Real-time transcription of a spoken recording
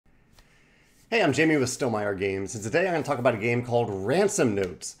Hey, I'm Jamey with Stonemaier Games, and today I'm going to talk about a game called Ransom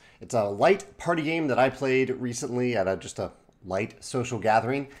Notes. It's a light party game that I played recently at just a light social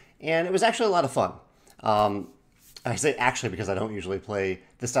gathering, and it was actually a lot of fun. I say actually because I don't usually play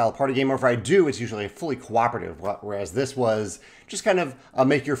this style of party game, or if I do, it's usually fully cooperative, whereas this was just kind of a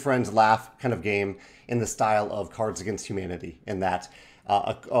make your friends laugh kind of game in the style of Cards Against Humanity, in that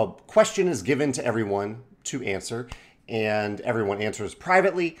a question is given to everyone to answer, and everyone answers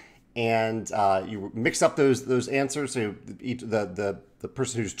privately, and you mix up those answers, so the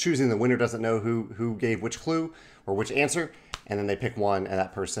person who's choosing the winner doesn't know who gave which clue or which answer, and then they pick one, and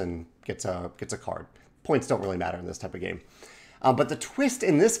that person gets a card. Points don't really matter in this type of game. But the twist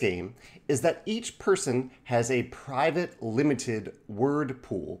in this game is that each person has a private, limited word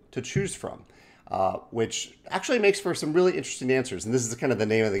pool to choose from, which actually makes for some really interesting answers. And this is kind of the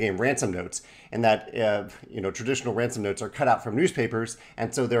name of the game, Ransom Notes, and that traditional ransom notes are cut out from newspapers,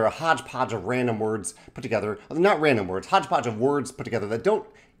 and so they're a hodgepodge of random words put together. Not random words, hodgepodge of words put together that don't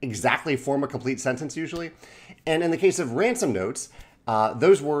exactly form a complete sentence usually. And in the case of Ransom Notes,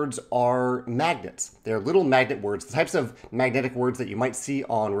 those words are magnets. They're little magnet words, the types of magnetic words that you might see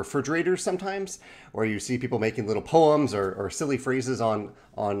on refrigerators sometimes, or you see people making little poems or silly phrases on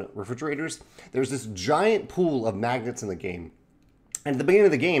refrigerators. There's this giant pool of magnets in the game. And at the beginning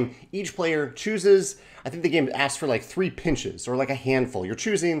of the game, each player chooses, I think the game asks for like 3 pinches or like a handful. You're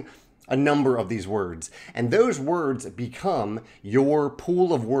choosing a number of these words, and those words become your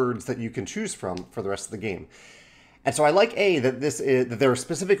pool of words that you can choose from for the rest of the game. And so I like A, that there are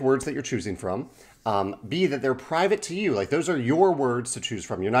specific words that you're choosing from. B, that they're private to you. Like, those are your words to choose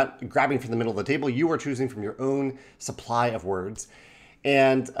from. You're not grabbing from the middle of the table. You are choosing from your own supply of words.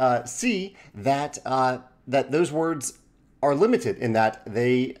 And C, that those words are limited in that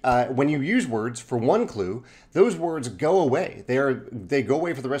they, when you use words for one clue, those words go away. They go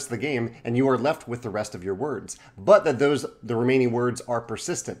away for the rest of the game, and you are left with the rest of your words. But that the remaining words are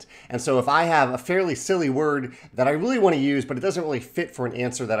persistent. And so if I have a fairly silly word that I really want to use, but it doesn't really fit for an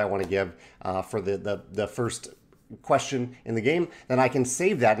answer that I want to give for the first question in the game, then I can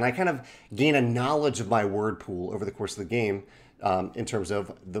save that, and I kind of gain a knowledge of my word pool over the course of the game. In terms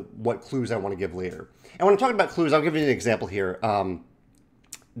of what clues I want to give later. And when I'm talking about clues, I'll give you an example here. When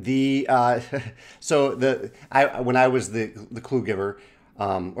I was the clue giver,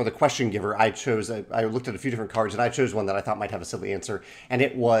 or the question giver, I looked at a few different cards, and I chose one that I thought might have a silly answer. And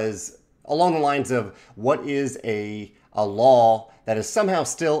it was along the lines of, what is a law that is somehow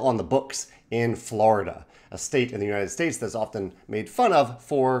still on the books in Florida, a state in the United States that's often made fun of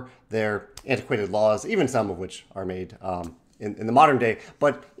for their antiquated laws, even some of which are made in the modern day,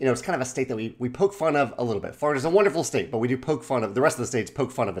 but it's kind of a state that we poke fun of a little bit. Florida's a wonderful state, but we do poke fun of, the rest of the states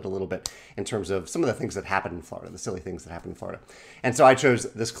poke fun of it a little bit in terms of some of the things that happen in Florida, the silly things that happen in Florida. And so I chose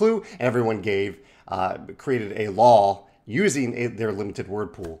this clue, and everyone created a law using their limited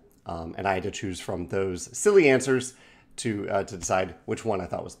word pool, and I had to choose from those silly answers to decide which one I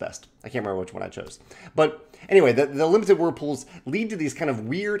thought was best. I can't remember which one I chose. But anyway, the limited word pools lead to these kind of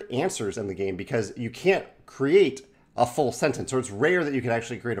weird answers in the game because you can't create a full sentence, or it's rare that you can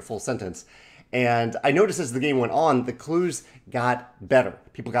actually create a full sentence. And I noticed as the game went on, the clues got better.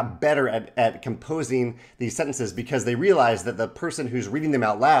 People got better at composing these sentences because they realized that the person who's reading them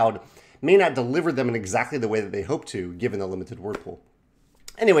out loud may not deliver them in exactly the way that they hope to, given the limited word pool.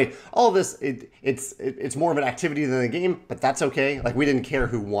 Anyway, all of this, it's more of an activity than a game, but that's okay. Like, we didn't care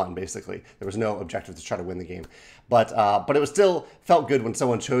who won, basically. There was no objective to try to win the game. But it was still felt good when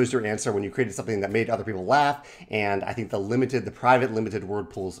someone chose your answer, when you created something that made other people laugh, and I think the private limited word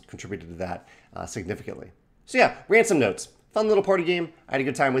pools contributed to that significantly. So yeah, Ransom Notes. Fun little party game. I had a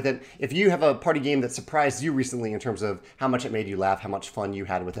good time with it. If you have a party game that surprised you recently in terms of how much it made you laugh, how much fun you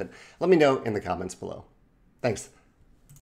had with it, let me know in the comments below. Thanks.